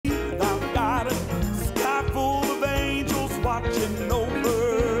watching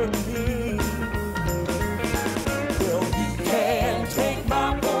over me. Well, you can't take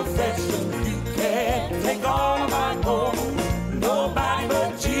my possessions, you can't take all of my gold. Nobody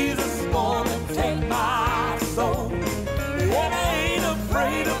but Jesus gonna take my soul. And I ain't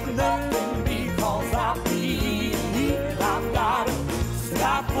afraid of nothing because I believe I've got a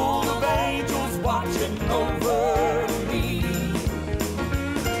sky full of angels watching over me.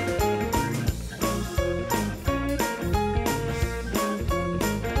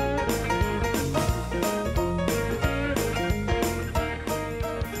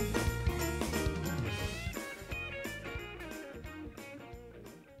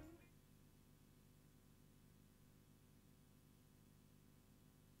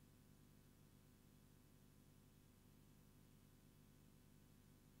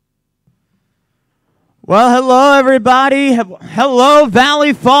 Well, hello, everybody. Hello,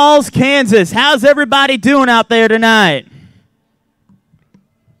 Valley Falls, Kansas. How's everybody doing out there tonight?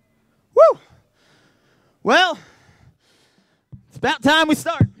 Woo! Well, it's about time we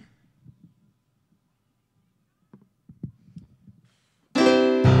start.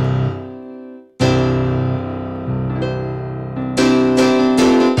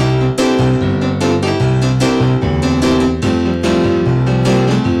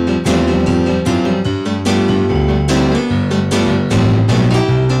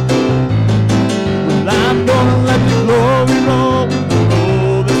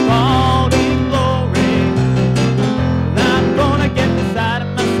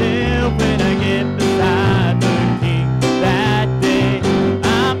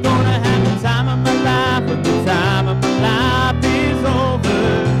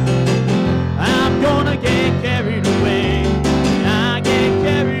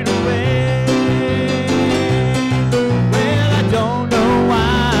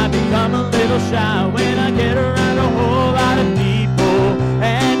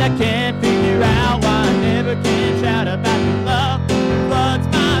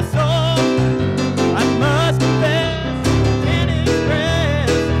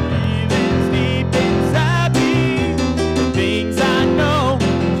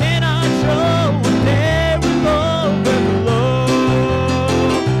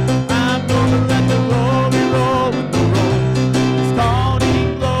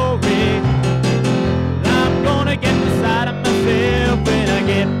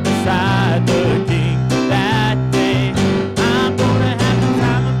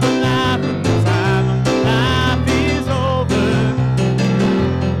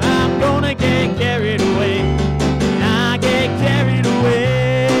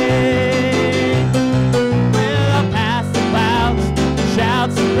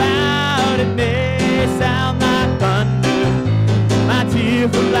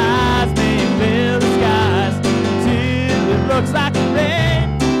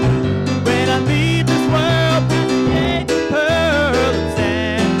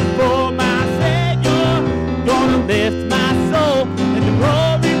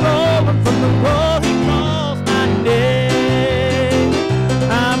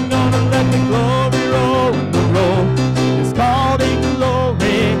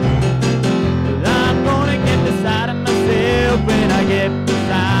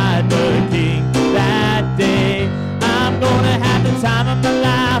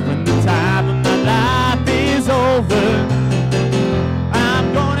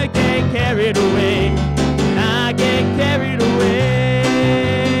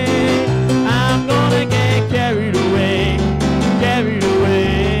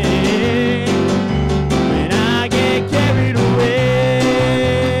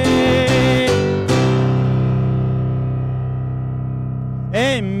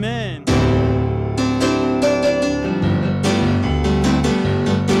 Amen.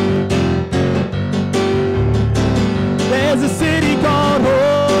 There's a city called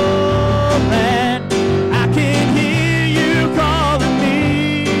Homeland. I can hear you calling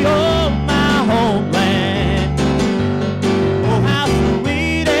me, oh, my homeland. Oh, how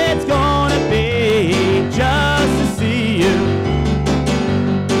sweet it's gonna be just to see you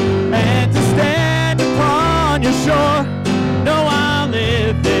and to stand upon your shore. No, I'll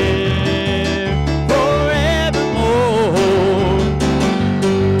live there.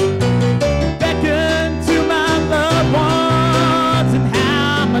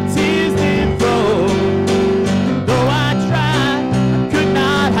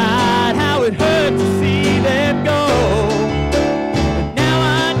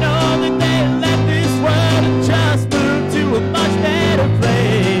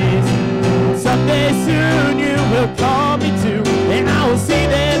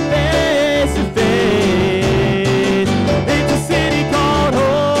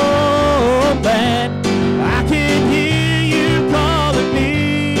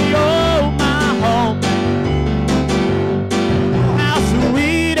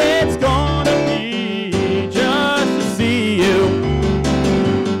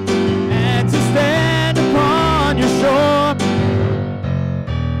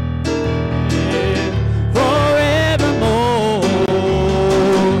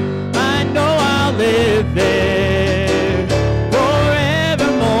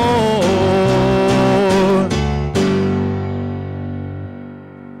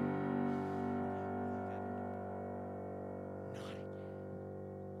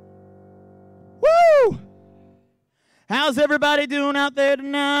 How's everybody doing out there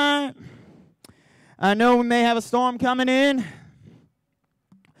tonight? I know we may have a storm coming in.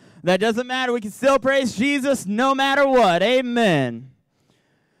 That doesn't matter. We can still praise Jesus no matter what. Amen.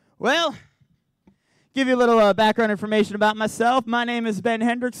 Well, give you a little background information about myself. My name is Ben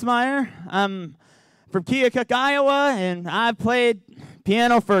Hendricksmeyer. I'm from Keokuk, Iowa, and I've played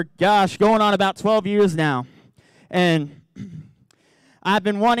piano for, going on about 12 years now. And I've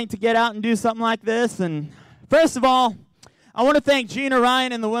been wanting to get out and do something like this. And first of all, I want to thank Gina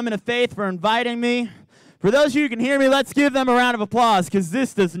Ryan and the Women of Faith for inviting me. For those of you who can hear me, let's give them a round of applause, because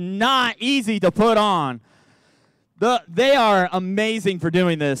this is not easy to put on. They are amazing for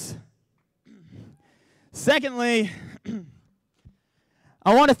doing this. Secondly,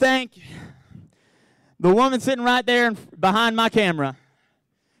 I want to thank the woman sitting right there behind my camera.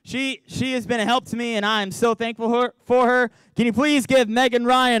 She has been a help to me, and I am so thankful for her. Can you please give Megan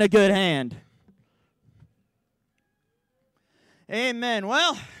Ryan a good hand? Amen.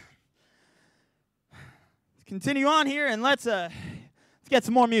 Well, let's continue on here, and let's get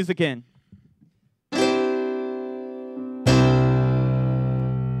some more music in.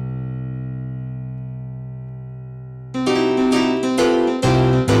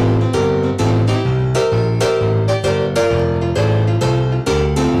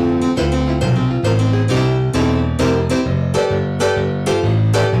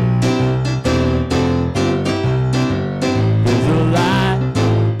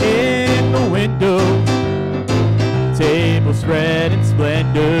 Spread in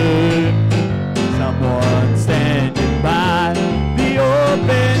splendor, someone standing by the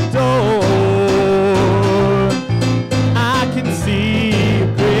open door. I can see a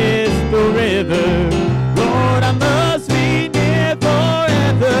crystal river, Lord, I must be near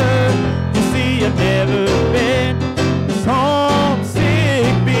forever. You see, I've never been this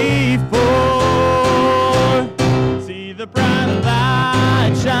homesick before. See the bright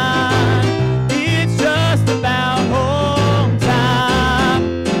light shine, it's just about home.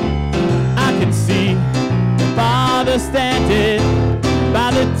 Standing by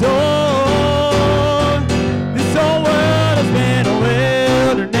the door. This whole world has been a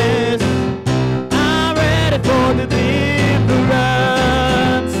wilderness. I'm ready for deliverance.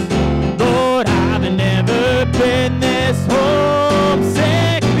 Lord, I've never been this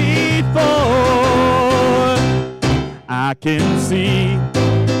homesick before. I can see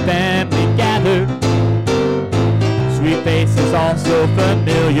family gathered, sweet faces all so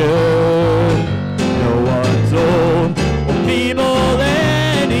familiar. No one's old or feeble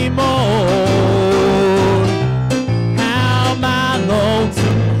anymore. How my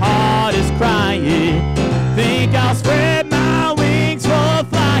lonesome heart is crying. Think I'll spread my wings for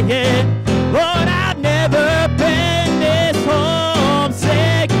flying. Lord, I've never been this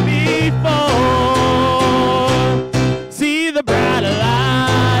homesick before. See the bright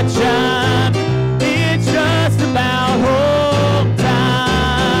light shine, it's just about home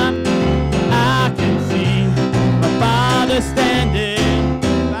time. I can see my Father standing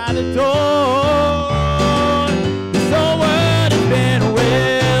by the door. This whole world has been a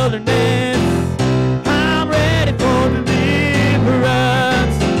wilderness. I'm ready for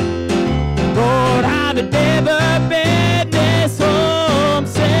deliverance. Lord, I've never been this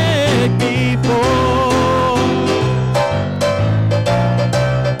homesick before.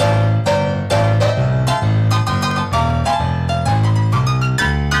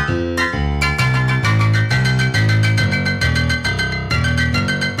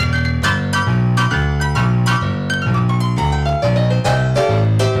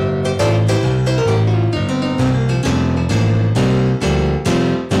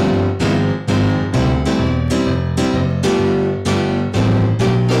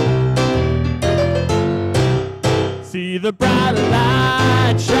 See the bright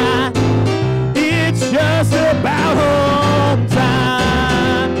light shine, it's just about home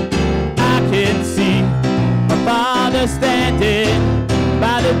time. I can see my Father standing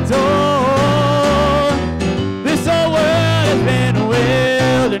by the door. This whole world has been a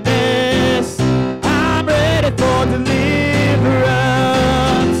wilderness. I'm ready for deliverance.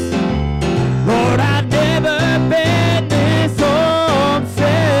 Lord, I've never been this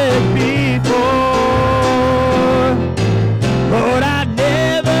homesick before. Lord, I've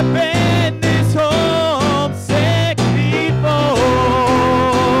never been this homesick before.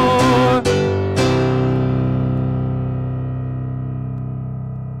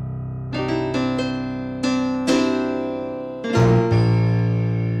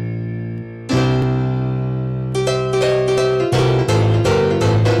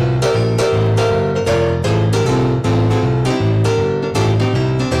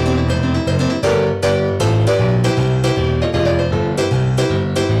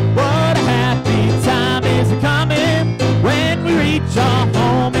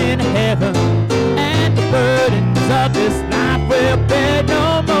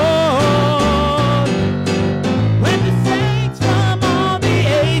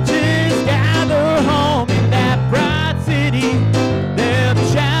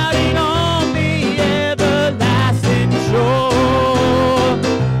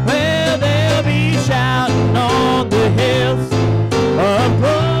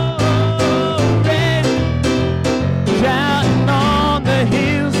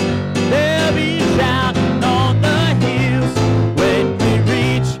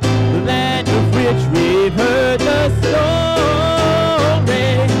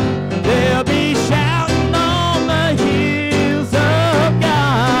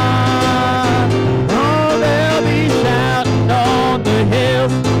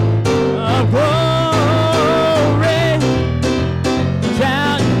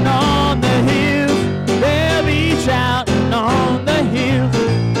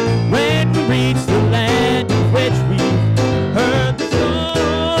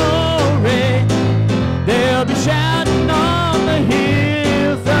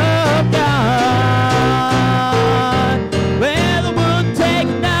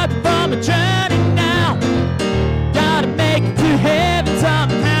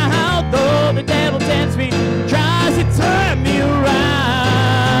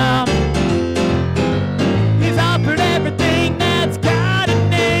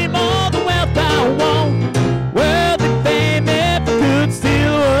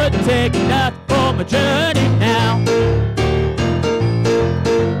 my journey now.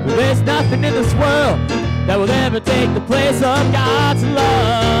 There's nothing in this world that will ever take the place of God's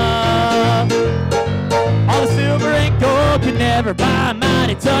love. All the silver and gold can never buy a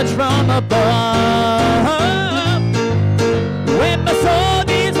mighty touch from above. When my soul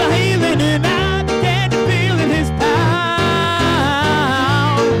needs my healing and I began to feel in His power,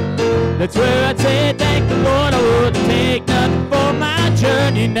 that's where I'd say thank the Lord. I wouldn't take nothing for my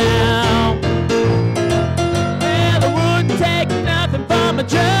journey now. Well, I wouldn't take nothing for my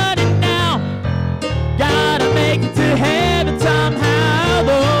journey now. Gotta make it to heaven somehow,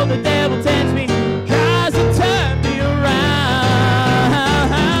 though the devil tempts me, tries to turn me around.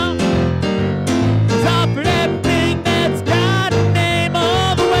 He's offered everything that's got a name,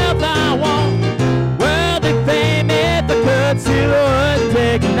 all the wealth I want, worldly fame. If I could, still I wouldn't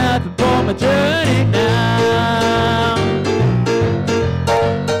take nothing for my journey now.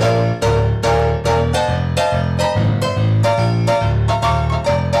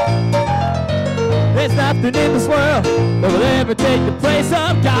 There's nothing in this world that will ever take the place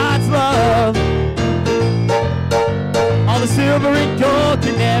of God's love. All the silver and gold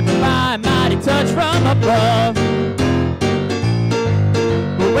can never buy a mighty touch from above.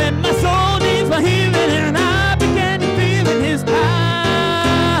 But when my soul needs my healing and I began to feel in His power,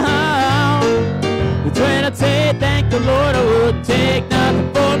 that's when I'd say thank the Lord. I wouldn't take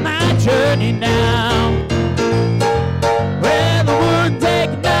nothing for my journey now. Well, I wouldn't take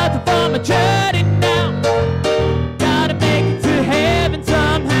nothing for my journey now. Gotta make it to heaven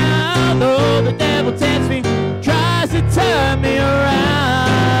somehow, though the devil tempts me, tries to turn me around.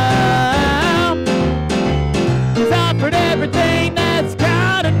 He's offered everything that's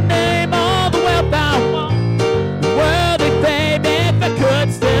got a name, all the wealth I want, the worldly fame. If I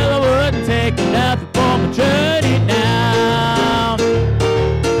could, still I wouldn't take nothing for my journey now.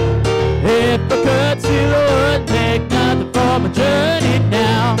 If I could, still I wouldn't take nothing for my journey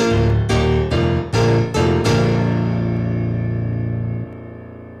now.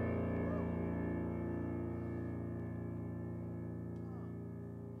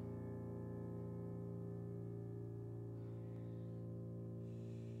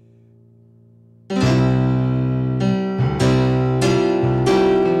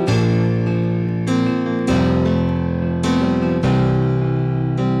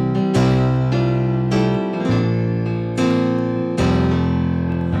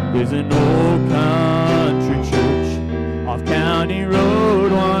 There's an old country church off County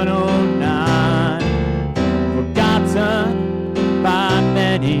Road 109, forgotten by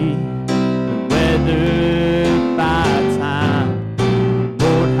many, weathered by time.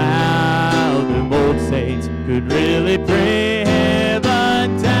 Lord, how the old saints could really pray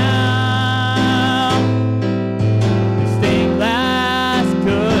heaven down. The stained glass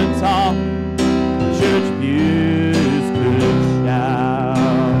could talk, church pews could shout.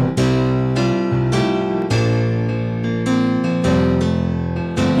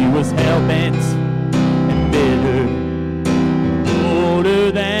 Was hell-bent and bitter, colder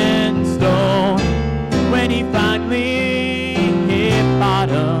than stone. When he finally hit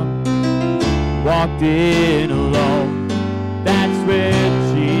bottom, walked in alone, that's where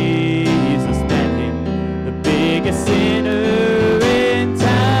Jesus met him, the biggest sinner in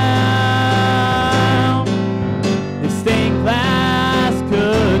town. The stained glass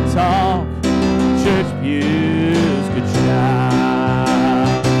could talk, church pews could shout.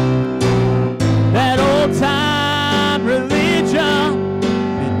 Time religion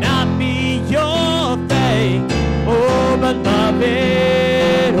may not be your thing, oh, but love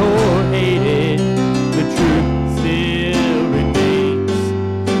it or hate it, the truth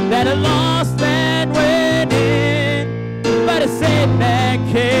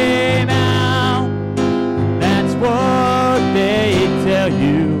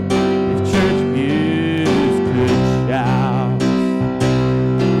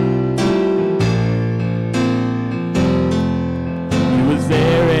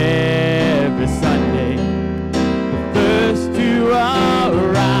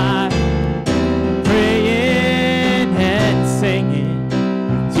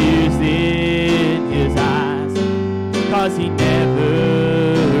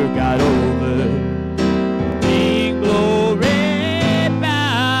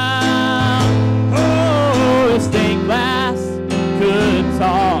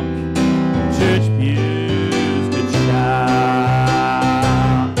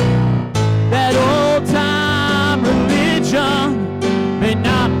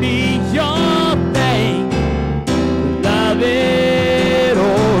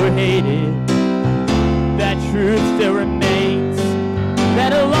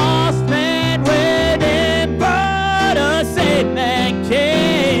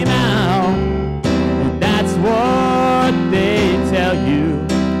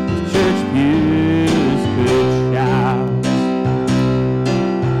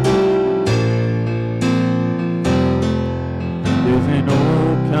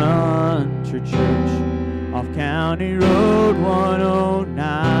County Road 109,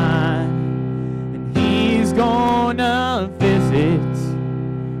 and he's gonna visit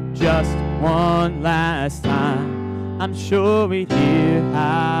just one last time. I'm sure we'd hear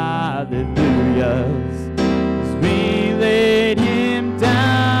hallelujahs as we laid him down.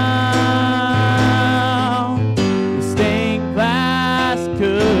 The stained glass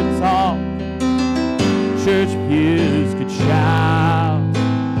could talk, church pews could shout.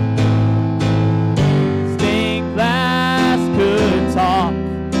 Stained glass could talk,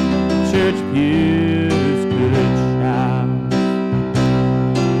 church pews could shout.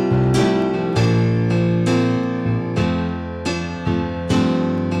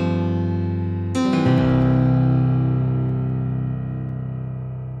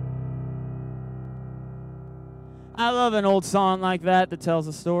 I love an old song like that tells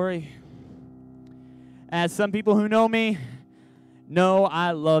a story. As some people who know me know,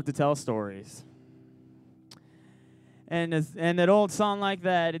 I love to tell stories. And that old song like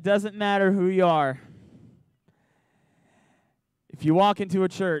that, it doesn't matter who you are. If you walk into a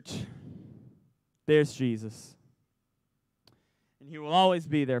church, there's Jesus. And he will always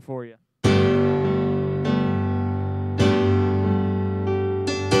be there for you.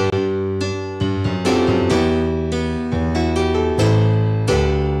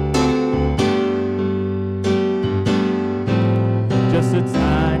 Just a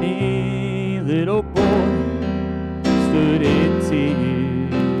tiny little boy stood in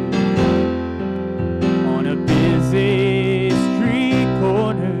tears on a busy street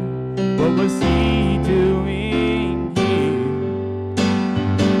corner. What was he doing here?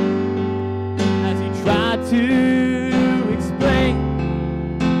 As he tried to explain,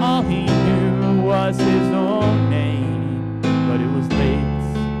 all he knew was his own name, but it was late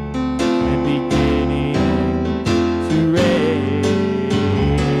and beginning to rain.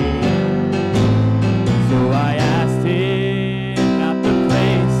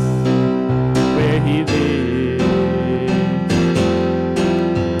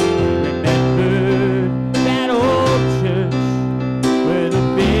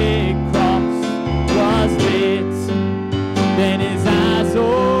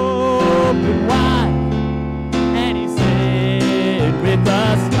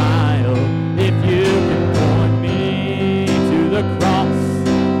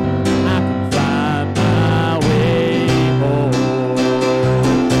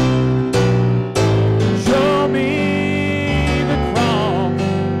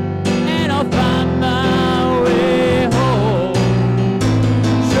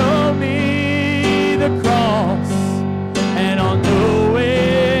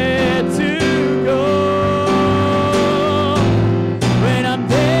 When I'm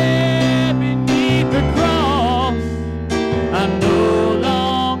dead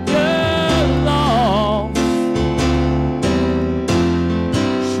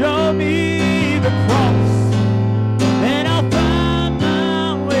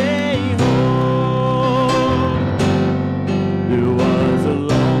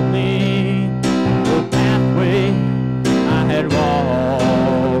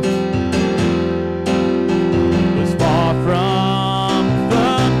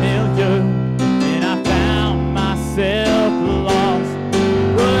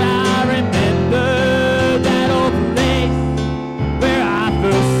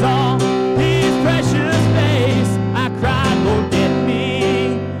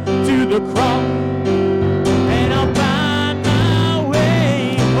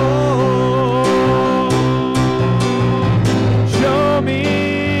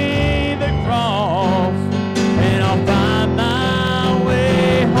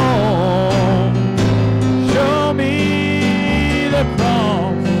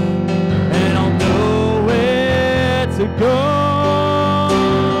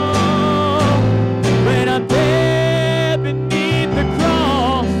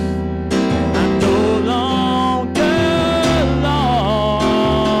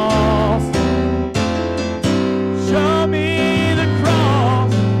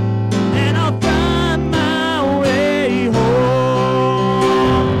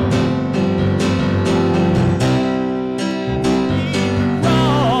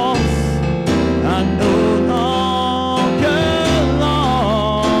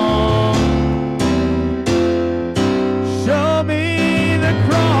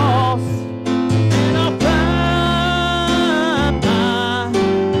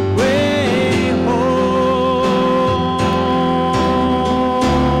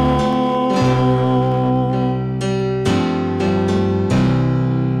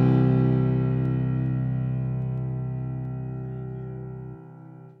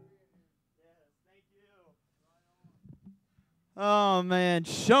Oh, man.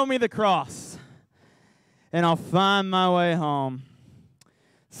 Show me the cross, and I'll find my way home.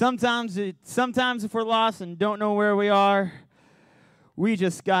 Sometimes if we're lost and don't know where we are, we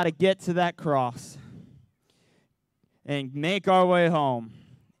just got to get to that cross and make our way home.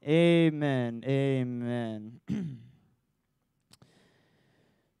 Amen. Amen.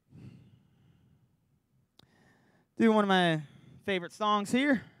 Do one of my favorite songs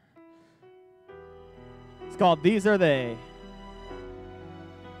here. It's called These Are They.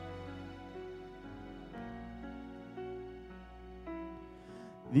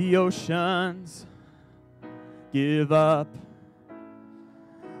 The oceans give up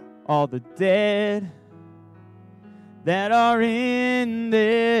all the dead that are in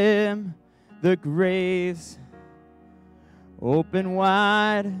them. The graves open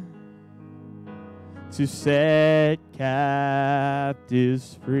wide to set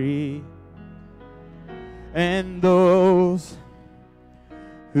captives free. And those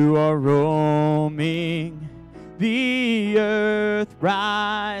who are roaming the earth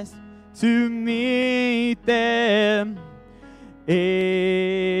rise to meet them.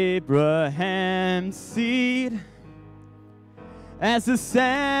 Abraham's seed as the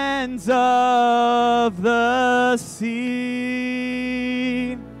sands of the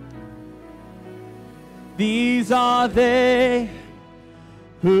sea. These are they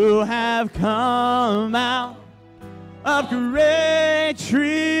who have come out of great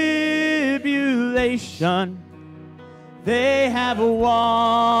tribulation. They have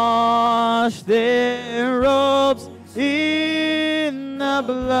washed their robes in the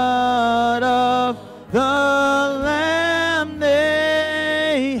blood of the Lamb.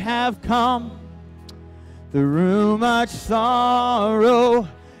 They have come through much sorrow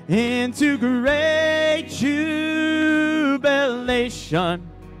into great jubilation.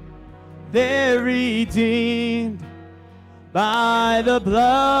 They're redeemed by the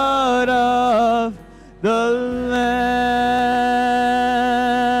blood of the Lamb.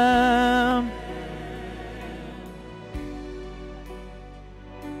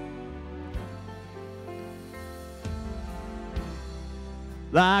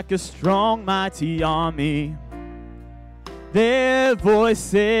 Like a strong, mighty army, their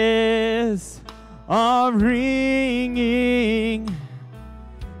voices are ringing.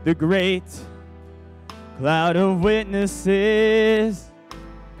 The great cloud of witnesses,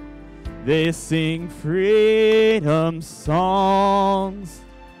 they sing freedom songs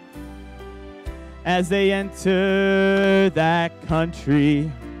as they enter that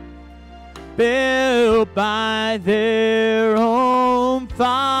country built by their own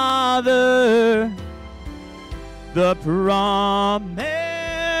Father, the promised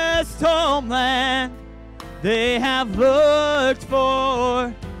homeland they have looked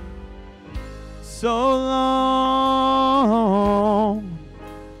for so long.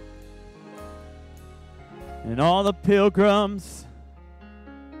 And all the pilgrims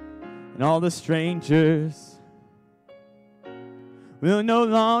and all the strangers will no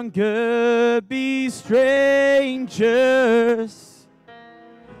longer be strangers.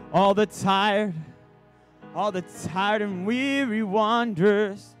 All the tired and weary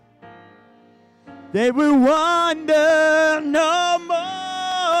wanderers, they will wander no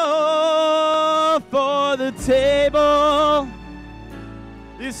more, for the table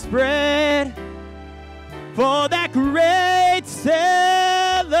is spread for that great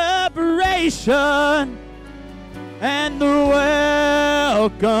celebration, and the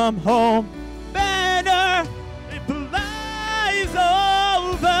welcome home banner, it flies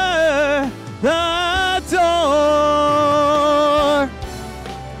over the door.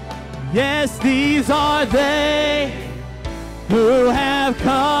 Yes, these are they who have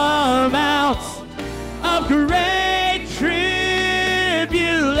come out of great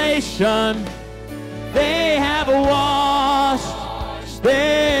tribulation. They have washed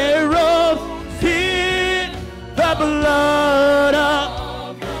their robes in the blood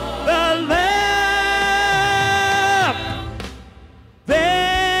of the Lamb.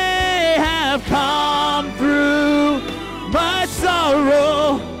 They have come through much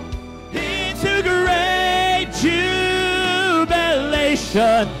sorrow into great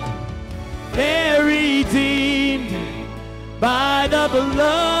jubilation. They're redeemed by the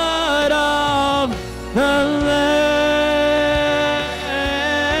blood of the Lamb.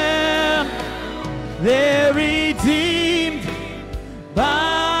 They're redeemed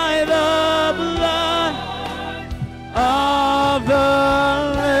by the blood of the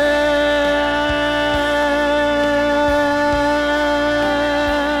Lamb.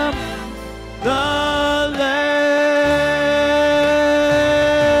 The Lamb.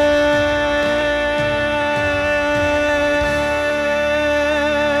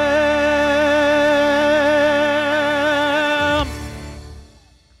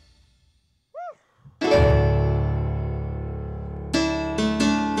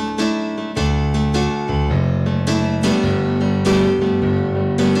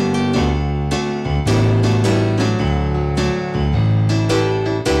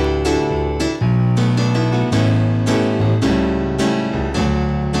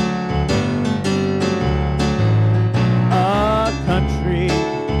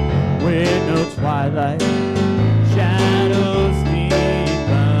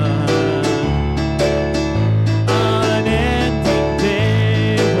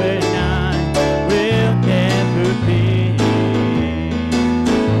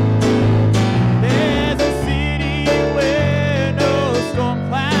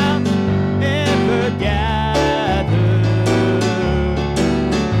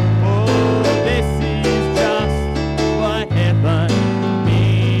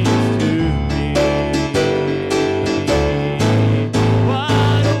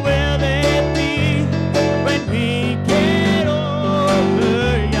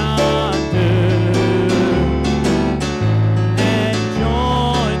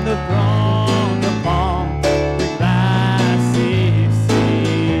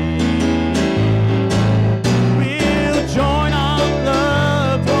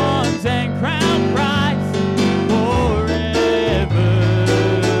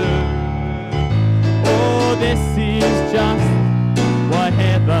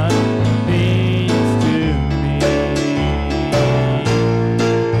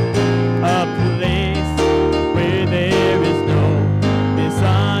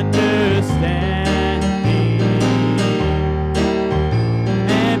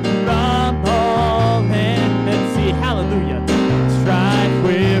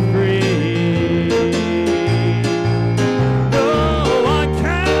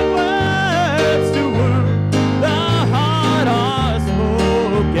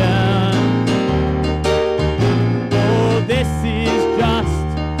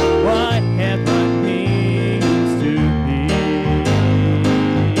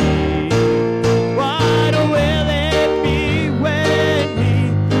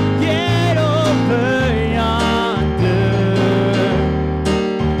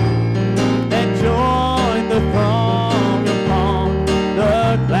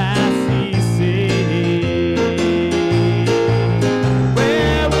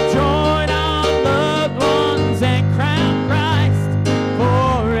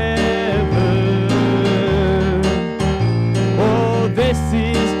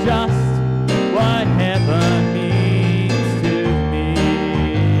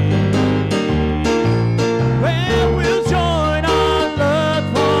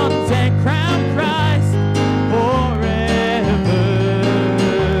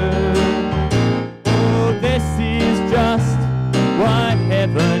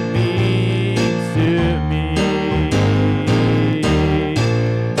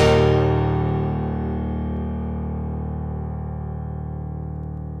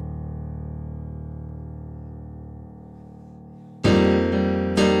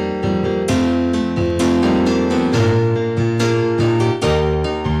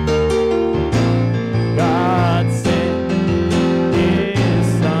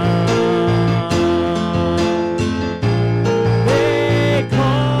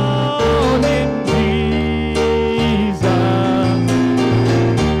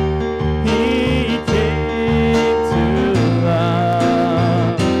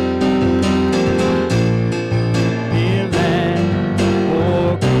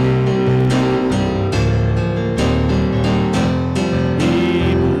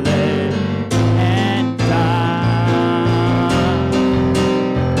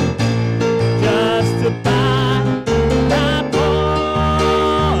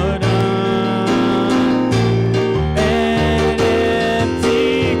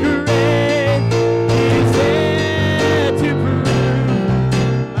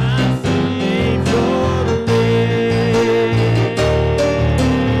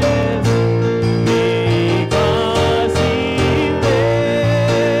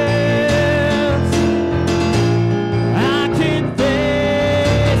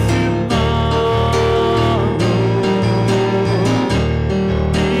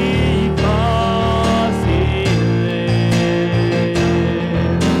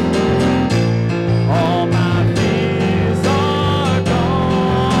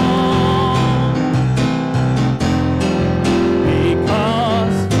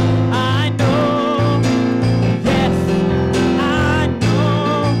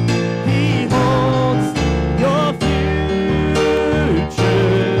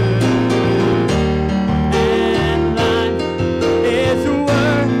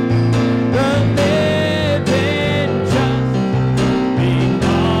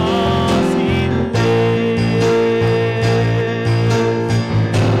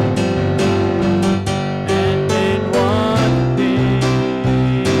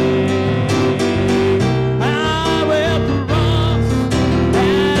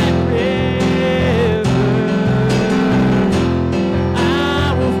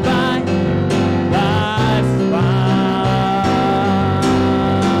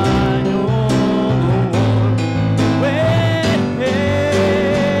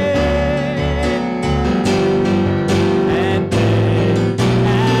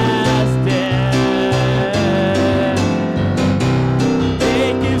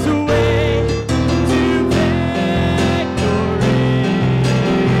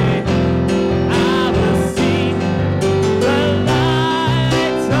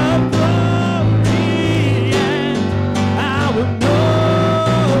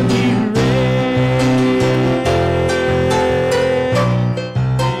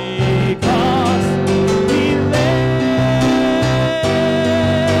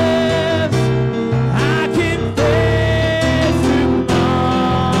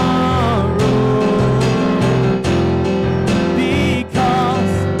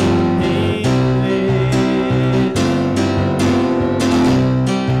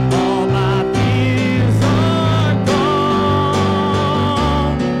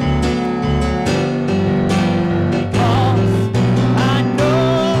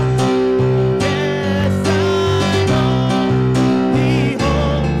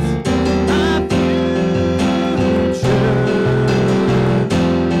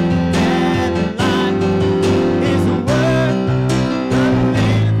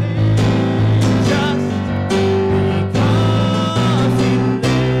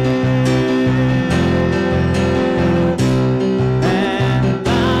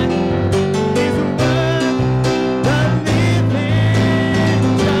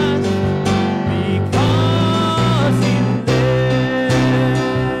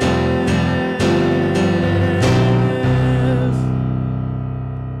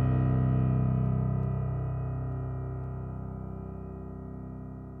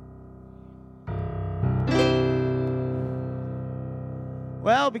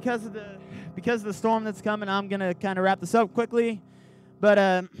 because of the storm that's coming, I'm gonna kind of wrap this up quickly. But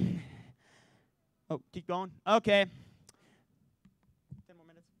oh, keep going. Okay. 10 more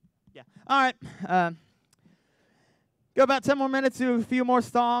minutes. Yeah. All right. Go about 10 more minutes, do a few more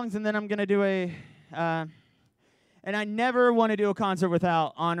songs, and then I'm gonna do a. And I never want to do a concert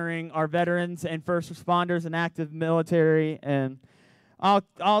without honoring our veterans and first responders and active military, and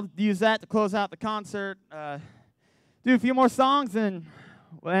I'll use that to close out the concert. Do a few more songs and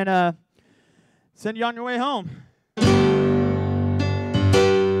send you on your way home.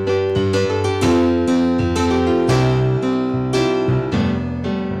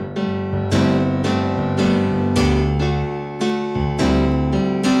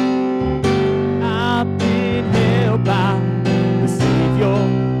 I've been held by the Savior.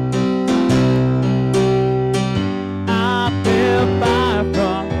 I felt fire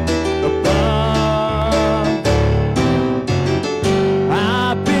from above.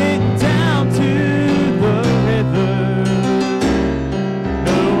 I've been down to the river.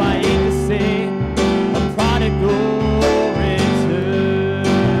 No, I ain't the same, a prodigal return.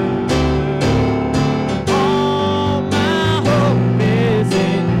 All my hope is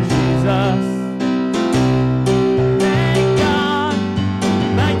in Jesus. Thank God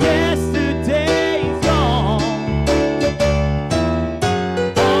my yesterday's gone.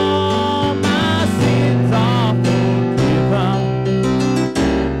 All my sins are forgiven.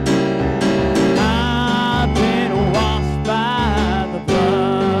 I've been washed by the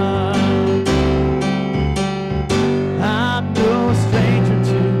blood. I'm no stranger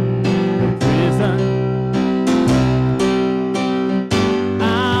to the prison.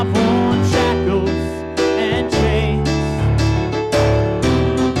 I've worn shackles and chains,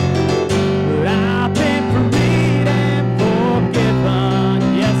 but I've been freed and forgiven.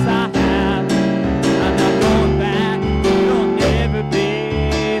 Yes, I have. I'm not going back. It'll never be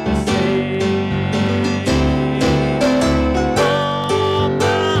the same. All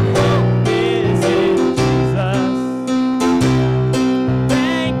my hope is in Jesus.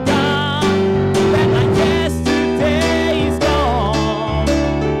 Thank God that my yesterday's gone.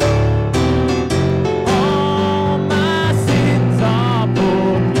 All my sins are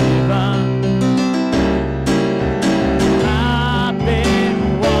forgiven. I've been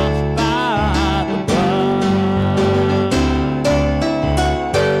washed by the blood.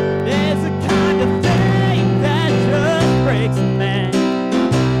 There's a kind of thing that just breaks a man,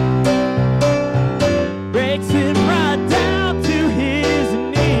 breaks him right down to his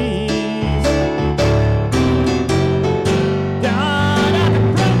knees. God, I've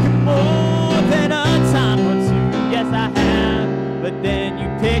been broken more than a time or two. Yes, I have. But then you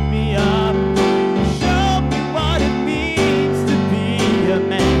pick me up, show me what it means to be a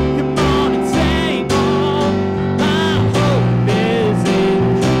man. Come on and sing on. My hope is in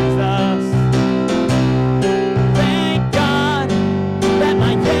Jesus. Thank God that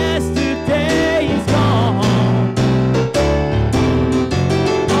my yesterday is gone.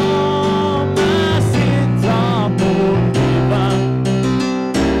 All my sins are forgiven.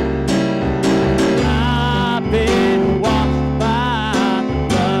 I've been washed by the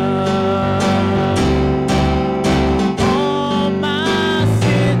blood.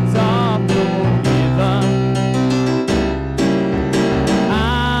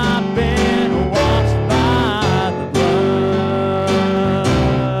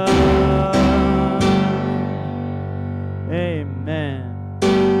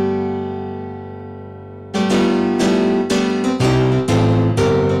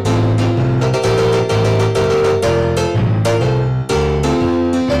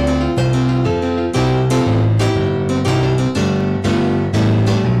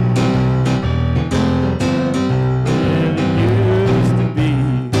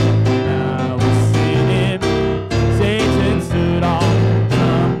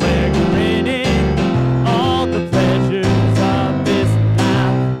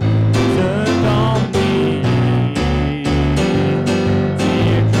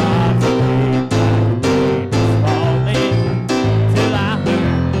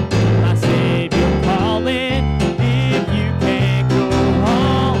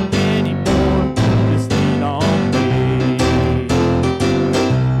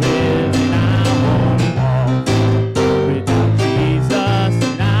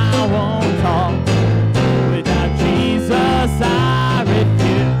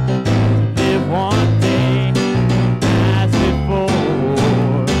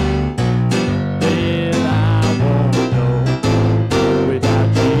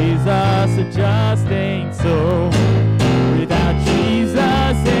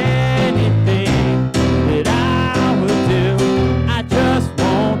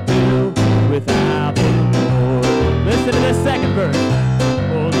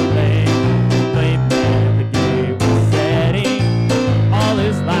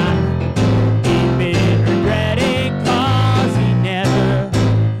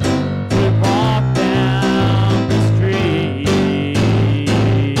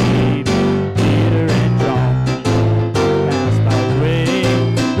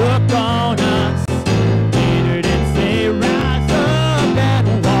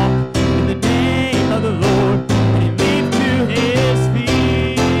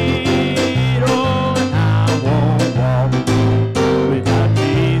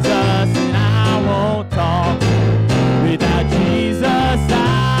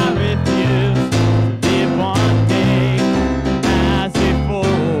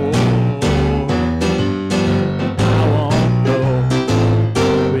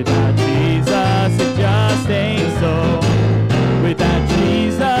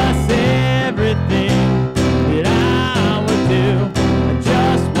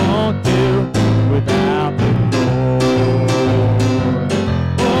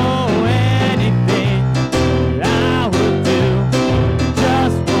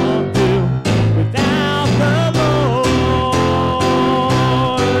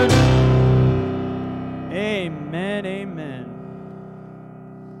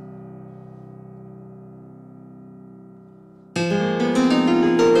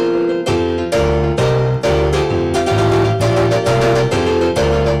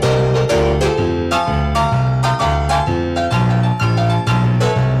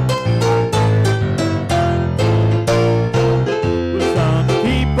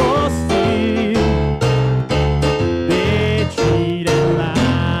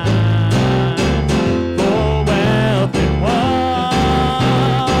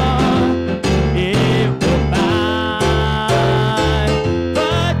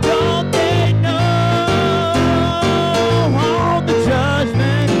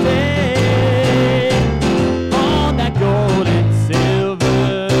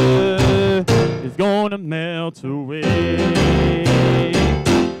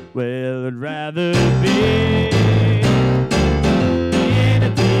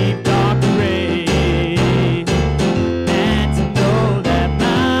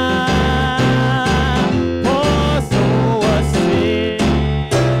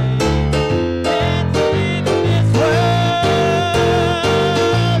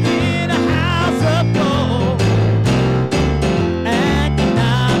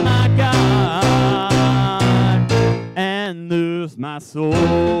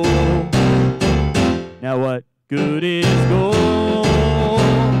 soul. Now what good is gold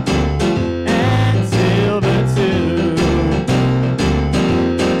and silver too,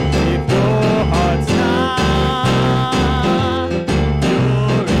 if your heart's not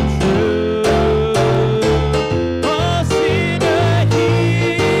pure and true? Oh, sinner,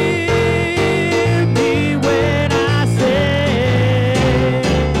 hear me when I say,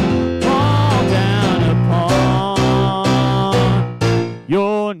 fall down upon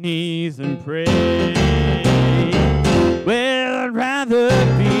your knees and pray. Well, I'd rather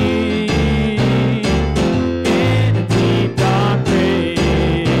be in a deep dark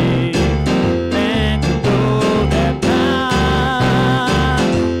grave than to know that my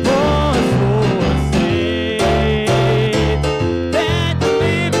poor soul was saved, than to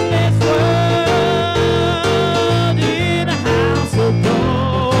live in this world in a house of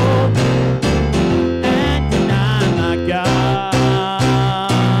gold and deny my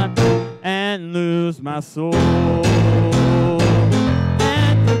God and lose my soul.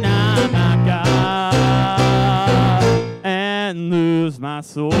 My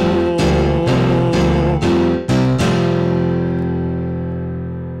soul.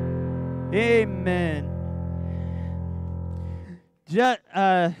 Amen.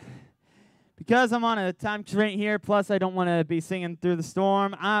 Because I'm on a time constraint here, plus I don't want to be singing through the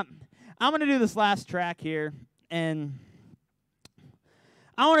storm, I'm going to do this last track here, and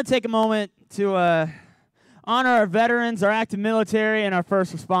I want to take a moment to honor our veterans, our active military, and our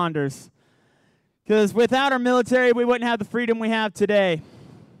first responders. Because without our military, we wouldn't have the freedom we have today.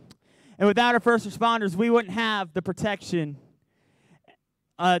 And without our first responders, we wouldn't have the protection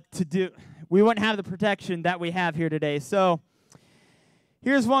we wouldn't have the protection that we have here today. So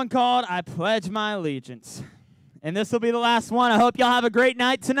here's one called I Pledge My Allegiance. And this will be the last one. I hope y'all have a great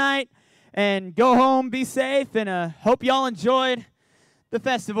night tonight. And go home, be safe, and hope y'all enjoyed the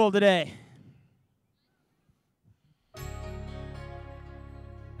festival today.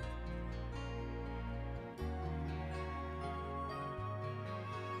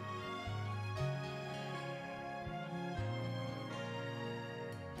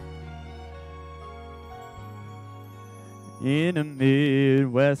 In a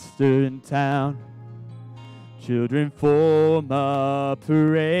Midwestern town, children form a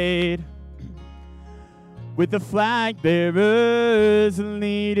parade with the flag bearers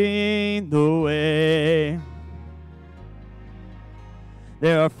leading the way.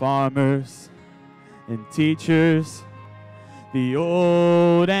 There are farmers and teachers, the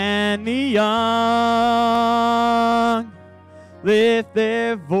old and the young, lift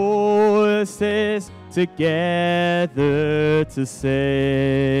their voices together to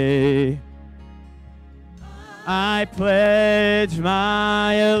say, I pledge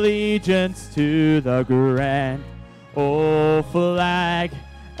my allegiance to the grand old flag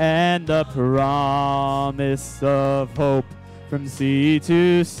and the promise of hope from sea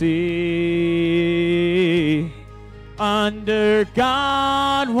to sea. Under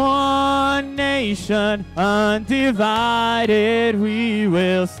God, one nation, undivided we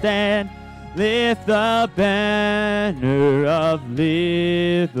will stand. Lift the banner of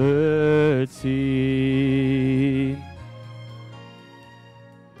liberty.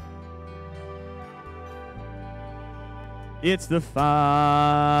 It's the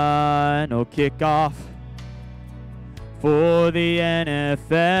final kickoff for the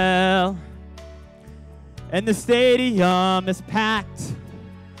NFL, and the stadium is packed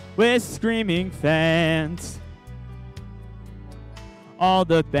with screaming fans. All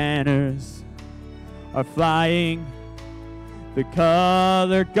the banners are flying, the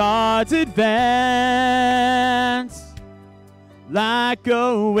color guards advance. Like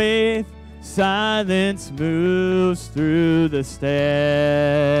a wave, silence moves through the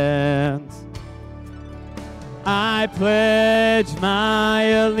stands. I pledge my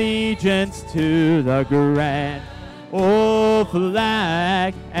allegiance to the grand old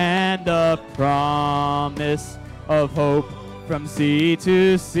flag and the promise of hope from sea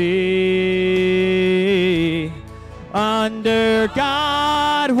to sea. Under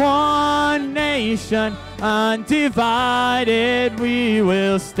God, one nation, undivided we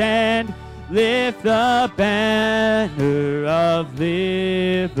will stand. Lift the banner of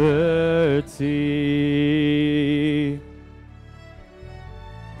liberty.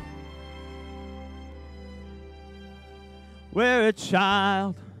 Where a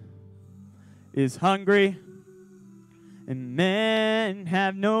child is hungry and men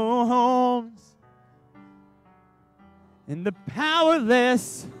have no homes, and the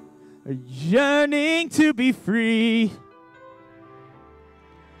powerless are yearning to be free.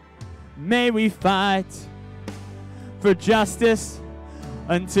 May we fight for justice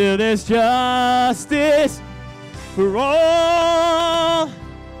until there's justice for all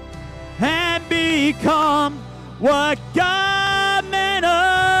and become what God meant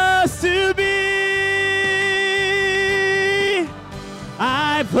us to be.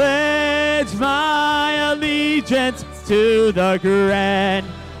 I pledge my allegiance to the grand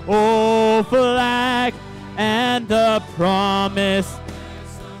old flag and the promise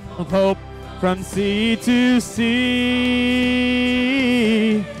of hope from sea to sea.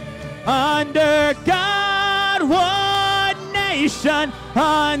 Under God, one nation,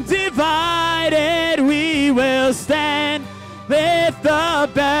 undivided, we will stand with the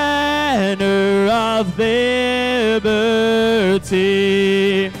banner of liberty.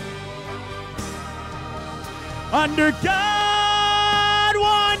 Under God,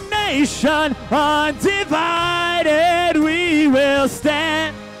 one nation, undivided, we will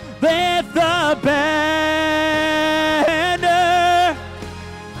stand with the banner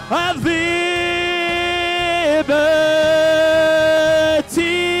of liberty,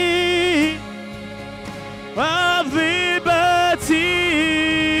 of liberty.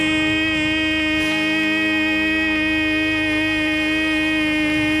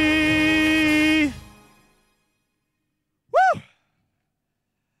 Woo!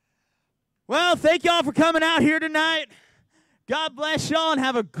 Well, thank y'all for coming out here tonight. God bless y'all and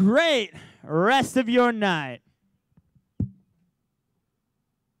have a great rest of your night.